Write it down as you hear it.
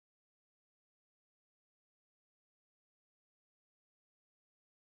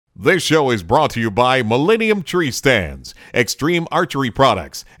This show is brought to you by Millennium Tree Stands, Extreme Archery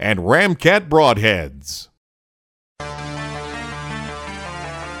Products, and Ramcat Broadheads.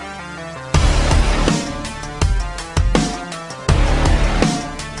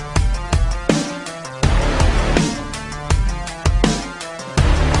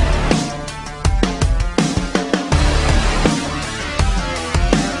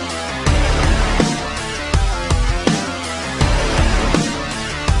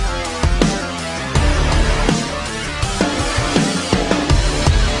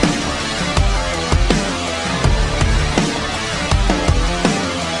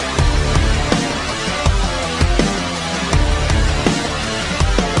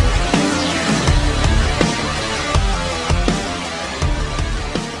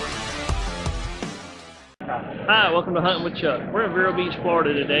 Hi, welcome to Hunting with Chuck. We're in Vero Beach,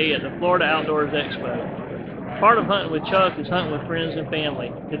 Florida today at the Florida Outdoors Expo. Part of Hunting with Chuck is hunting with friends and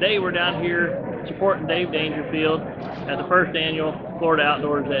family. Today we're down here supporting Dave Dangerfield at the first annual Florida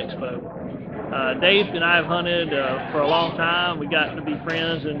Outdoors Expo. Dave and I have hunted for a long time. We got to be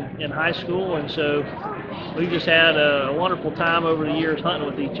friends in high school, and so we just had a wonderful time over the years hunting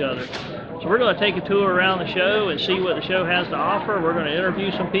with each other. So we're going to take a tour around the show and see what the show has to offer. We're going to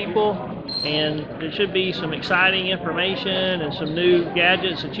interview some people, and there should be some exciting information and some new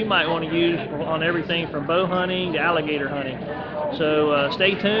gadgets that you might want to use on everything from bow hunting to alligator hunting. So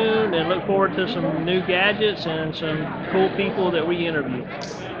stay tuned and look forward to some new gadgets and some cool people that we interview.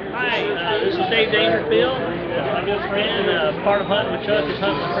 Hi, this is Dave Dangerfield, my good friend. Part of Hunting with Chuck is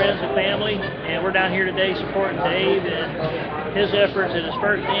hunting with friends and family, and we're down here today supporting Dave and his efforts at his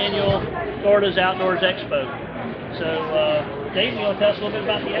first annual Florida's Outdoors Expo. So, Dave, you want to tell us a little bit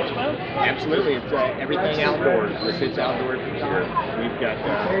about the expo? Absolutely. It's everything outdoors. This is outdoors this year. We've got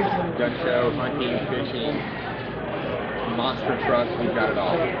gun show, hunting, fishing, monster trucks. We've got it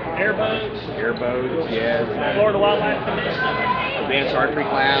all. Airboats, yes. Florida Wildlife Commission. Advanced archery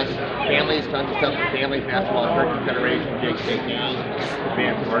class, families, tons of stuff for families, National Turkey Federation, JKT,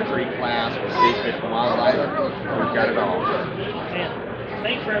 advanced archery class, state fish and wildlife. We've got it all. Man,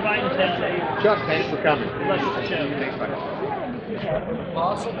 thanks for inviting us down, Dave. Chuck, thanks for coming. Good luck with the show. Thanks, buddy.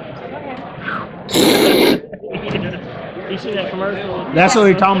 Awesome. You see that commercial? That's what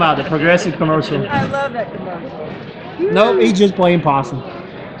we're talking about, the progressive commercial. I love that commercial. No, he's just playing possum.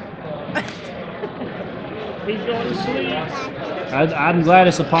 He's going to sleep. I'm glad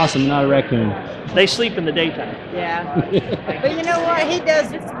it's a possum, not a raccoon. They sleep in the daytime. Yeah. But you know what? He does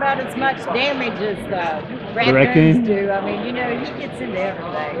just about as much damage as raccoon? raccoons do. I mean, you know, he gets into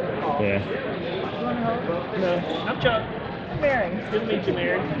everything. Yeah. You want to hold? No, I'm Chuck. Mary. Good to meet you,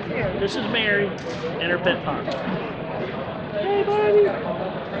 Mary. Here. This is Mary and her pet pond. Hey, buddy.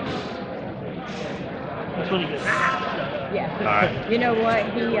 That's what he does. Yeah. All right. You know what?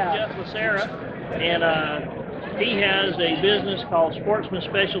 Jeff Lucera, and he has a business called Sportsman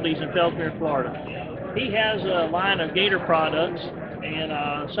Specialties in Fellsmere, Florida. He has a line of gator products, and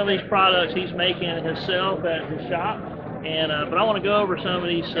some of these products he's making himself at his shop. And but I want to go over some of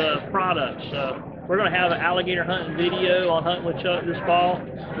these products. We're going to have an alligator hunting video on Hunting with Chuck this fall,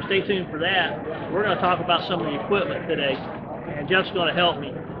 so stay tuned for that. We're going to talk about some of the equipment today, and Jeff's going to help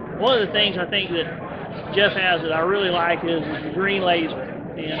me. One of the things I think that Jeff has that I really like is the green laser.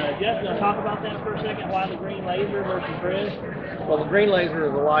 And Jeff's going to talk about that for a second, why the green laser versus red. Well, the green laser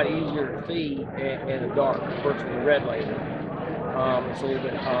is a lot easier to see in the dark versus the red laser. It's a little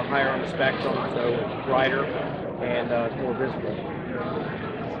bit higher on the spectrum, so it's brighter and it's more visible.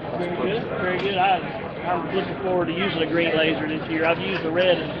 Very good, very good. I'm looking forward to using the green laser this year. I've used the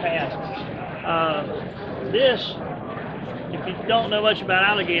red in the past. This, if you don't know much about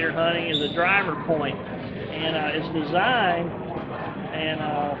alligator hunting, is a driver point, and it's designed, and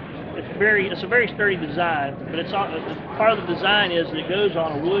it's a very sturdy design. But it's part of the design is that it goes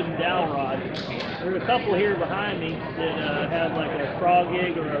on a wooden dowel rod. There's a couple here behind me that have like a frog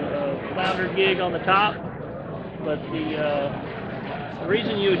gig or a flounder gig on the top, but the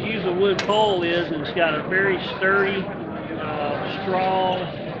reason you would use a wood pole is it's got a very sturdy, strong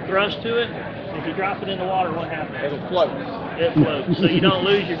thrust to it. If you drop it in the water, what happens? It'll float. It floats, so you don't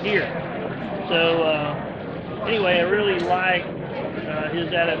lose your gear. So anyway, I really like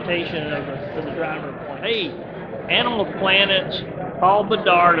his adaptation of the driver point. Hey, Animal Planet's Paul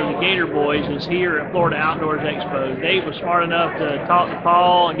Bedard of the Gator Boys is here at Florida Outdoors Expo. Dave was smart enough to talk to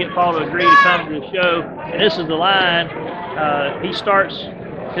Paul and get Paul to agree to come to the show. And this is the line. He starts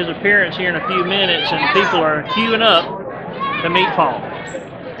his appearance here in a few minutes, and people are queuing up to meet Paul.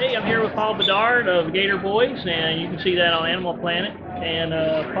 Hey, I'm here with Paul Bedard of Gator Boys, and you can see that on Animal Planet.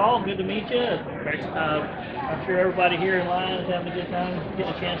 And Paul, good to meet you. I'm sure everybody here in line is having a good time,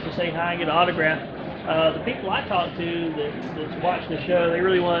 getting a chance to say hi and get an autograph. The people I talk to that watch the show, they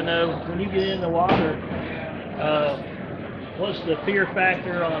really want to know, when you get in the water, what's the fear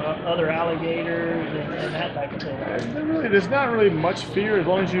factor on other alligators and that type of thing? There's not really much fear as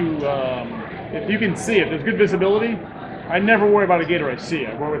long as you, if you can see it, there's good visibility. I never worry about a gator I see.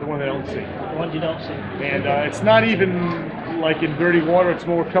 I worry with the one that I don't see. The ones you don't see. And it's not even like in dirty water, it's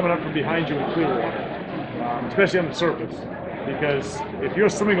more coming up from behind you in clear water, especially on the surface. Because if you're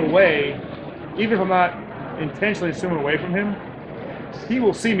swimming away, even if I'm not intentionally swimming away from him, he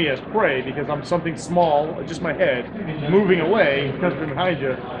will see me as prey because I'm something small, just my head, moving away, comes from behind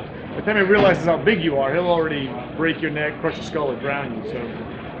you. By the time he realizes how big you are, he'll already break your neck, crush your skull, and drown you. So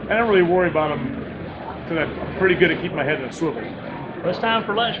I don't really worry about him because I'm pretty good at keeping my head in a swivel. Well, it's time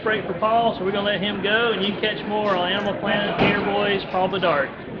for lunch break for Paul, so we're going to let him go, and you can catch more on Animal Planet, Gator Boys, Paul Bedard.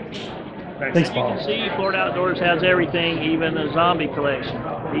 Thanks, You Paul. can see Florida Outdoors has everything, even a zombie collection.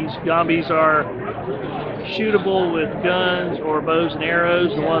 These zombies are shootable with guns or bows and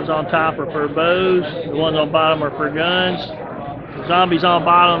arrows. The ones on top are for bows. The ones on bottom are for guns. The zombies on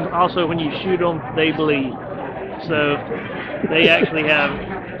bottom, also when you shoot them, they bleed. So they actually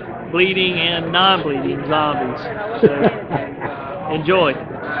have bleeding and non-bleeding zombies. So enjoy.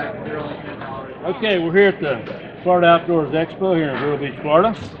 Okay, we're here at the Florida Outdoors Expo here in Vero Beach,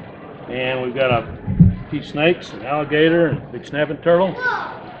 Florida. And we've got a few snakes, an alligator, and a big snapping turtle.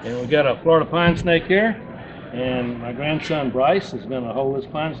 And we've got a Florida pine snake here. And my grandson Bryce is going to hold this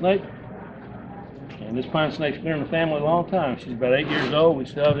pine snake. And this pine snake's been in the family a long time. She's about 8 years old. We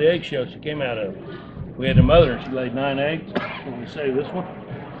still have the eggshell she came out of. We had the mother and she laid 9 eggs. So we saved this one.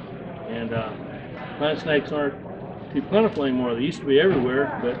 And pine snakes aren't too plentiful anymore. They used to be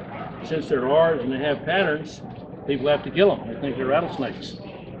everywhere, but since they're ours and they have patterns, people have to kill them. They think they're rattlesnakes.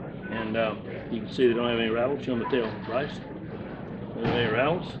 And you can see they don't have any rattles. Show them the tail, Bryce. They don't have any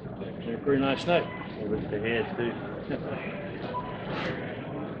rattles. They're a pretty nice snake. Look at the head too.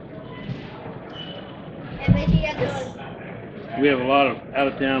 We have a lot of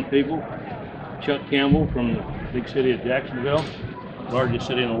out-of-town people. Chuck Campbell from the big city of Jacksonville, largest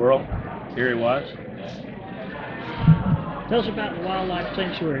city in the world. Here he was. Tell us about the Wildlife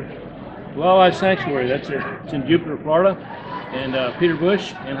Sanctuary. Wildlife Sanctuary, it's in Jupiter, Florida. And Peter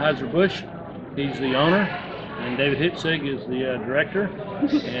Bush, Anheuser-Busch, he's the owner. And David Hitzig is the director.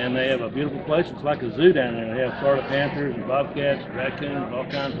 And they have a beautiful place. It's like a zoo down there. They have Florida panthers and bobcats, and raccoons, all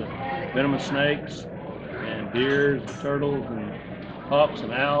kinds of venomous snakes, and deers, and turtles, and hawks,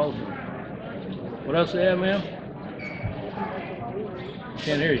 and owls. And what else they have, ma'am?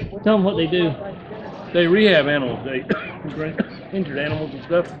 Can't hear you. Tell them what they do. They rehab animals. They bring injured animals and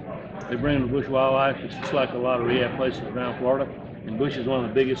stuff. They bring them to Bush Wildlife. It's just like a lot of rehab places around Florida. And Bush is one of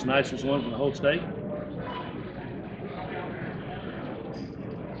the biggest, nicest ones in the whole state.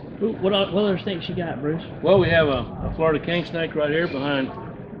 What other snakes you got, Bruce? Well, we have a Florida king snake right here behind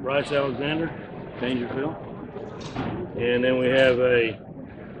Bryce Alexander, Dangerfield. And then we have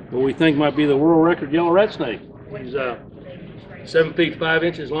what we think might be the world record yellow rat snake. He's 7 feet 5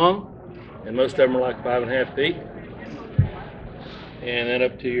 inches long, and most of them are like 5.5 feet. And then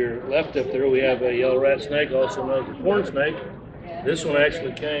up to your left up there, we have a yellow rat snake, also known as a corn snake. This one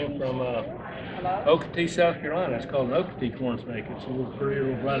actually came from Okatee, South Carolina. It's called an Okatee corn snake. It's a little prettier, a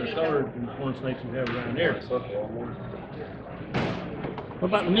little brighter colored than the corn snakes we have around here. What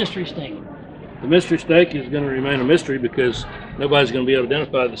about the mystery snake? The mystery snake is going to remain a mystery because nobody's going to be able to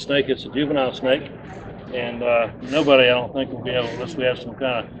identify the snake. It's a juvenile snake. And nobody, I don't think, will be able, unless we have some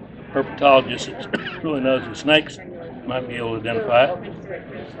kind of herpetologist that really knows the snakes, might be able to identify it.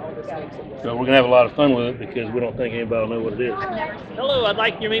 So we're going to have a lot of fun with it because we don't think anybody will know what it is. Hello, I'd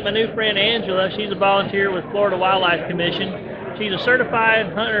like you to meet my new friend Angela. She's a volunteer with Florida Wildlife Commission. She's a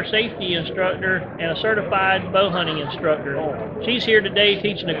certified hunter safety instructor and a certified bow hunting instructor. She's here today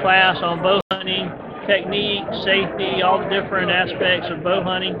teaching a class on bow hunting, technique, safety, all the different aspects of bow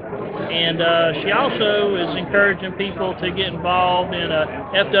hunting. And she also is encouraging people to get involved in a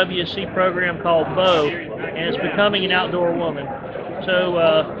FWC program called BOW, and it's becoming an outdoor woman. So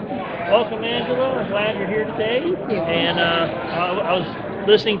welcome, Angela. I'm glad you're here today. Thank you. And I was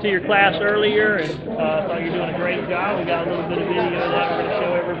listening to your class earlier and thought you're doing a great job. We got a little bit of video that we're going to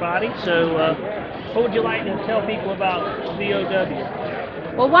show everybody. So what would you like to tell people about VOW?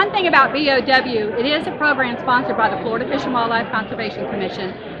 Well, one thing about VOW, it is a program sponsored by the Florida Fish and Wildlife Conservation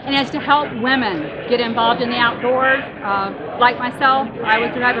Commission, and it's to help women get involved in the outdoors. Like myself, I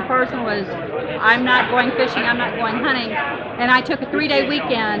was the type of person I'm not going fishing, I'm not going hunting, and I took a 3-day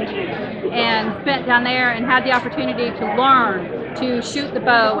weekend and spent down there and had the opportunity to learn to shoot the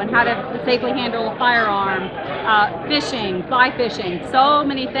bow and how to safely handle a firearm, fishing, fly fishing, so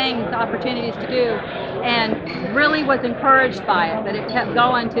many things, opportunities to do, and really was encouraged by it, that it kept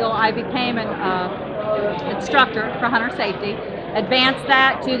going until I became an instructor for hunter safety, advanced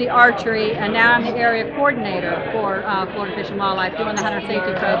that to the archery, and now I'm the area coordinator for Florida Fish and Wildlife, doing the hunter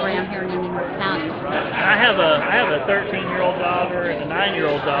safety program here in Indian River County. I have a 13-year-old daughter and a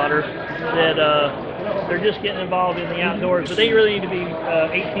 9-year-old daughter that they're just getting involved in the outdoors, but they really need to be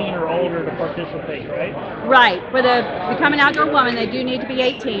 18 or older to participate, right? Right. For the become an outdoor woman, they do need to be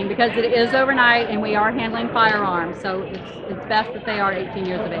 18 because it is overnight and we are handling firearms, so it's best that they are 18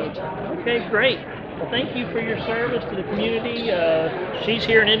 years of age. Okay, great. Well, thank you for your service to the community. She's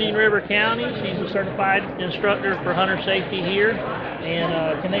here in Indian River County. She's a certified instructor for hunter safety here.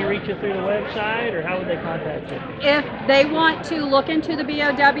 And can they reach you through the website, or how would they contact you? If they want to look into the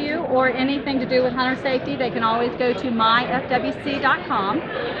BOW or anything to do with hunter safety, they can always go to myfwc.com.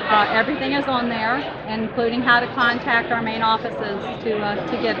 Everything is on there, including how to contact our main offices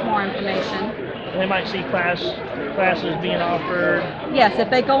to get more information. They might see classes being offered. Yes, if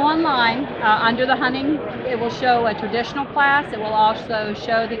they go online, under the hunting, it will show a traditional class. It will also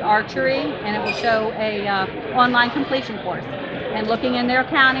show the archery, and it will show a online completion course. And looking in their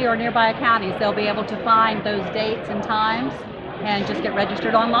county or nearby counties, they'll be able to find those dates and times and just get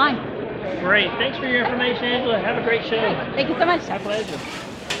registered online. Great. Thanks for your information, Angela. Have a great show. Thank you so much. My pleasure.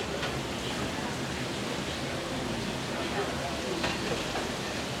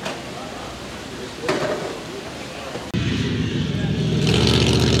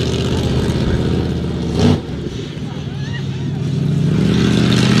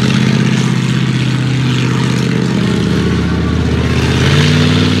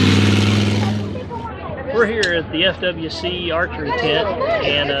 We're here at the FWC archery tent,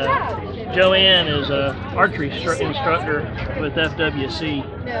 and Joanne is an archery instructor with FWC.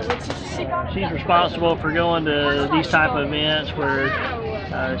 She's responsible for going to these type of events where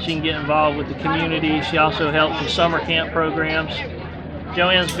she can get involved with the community. She also helps with summer camp programs.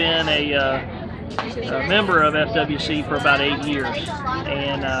 Joanne's been a member of FWC for about 8 years,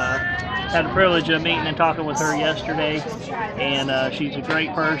 and had the privilege of meeting and talking with her yesterday, and she's a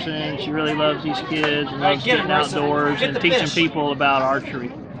great person. She really loves these kids and loves getting outdoors and teaching people about archery.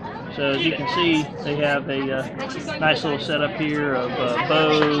 So as you can see, they have a nice little setup here of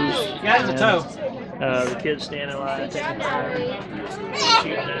bows. And, the kids stand in line taking turns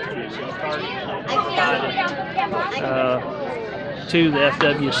shooting at some targets to the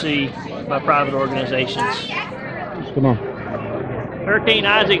FWC by private organizations. Come on. Hurricane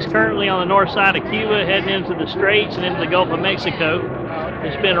Isaac's currently on the north side of Cuba, heading into the Straits and into the Gulf of Mexico.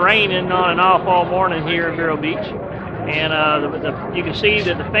 It's been raining on and off all morning here in Vero Beach. And you can see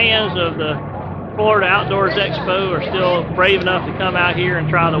that the fans of the Florida Outdoors Expo are still brave enough to come out here and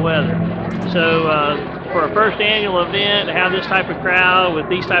try the weather. So for a first annual event, to have this type of crowd with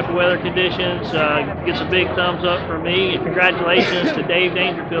these type of weather conditions gets a big thumbs up for me. And congratulations to Dave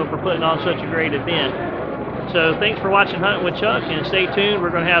Dangerfield for putting on such a great event. So thanks for watching Hunting with Chuck, and stay tuned. We're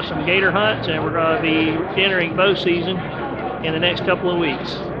going to have some gator hunts, and we're going to be entering bow season in the next couple of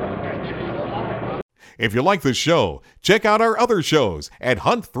weeks. If you like this show, check out our other shows at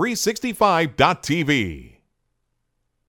hunt365.tv.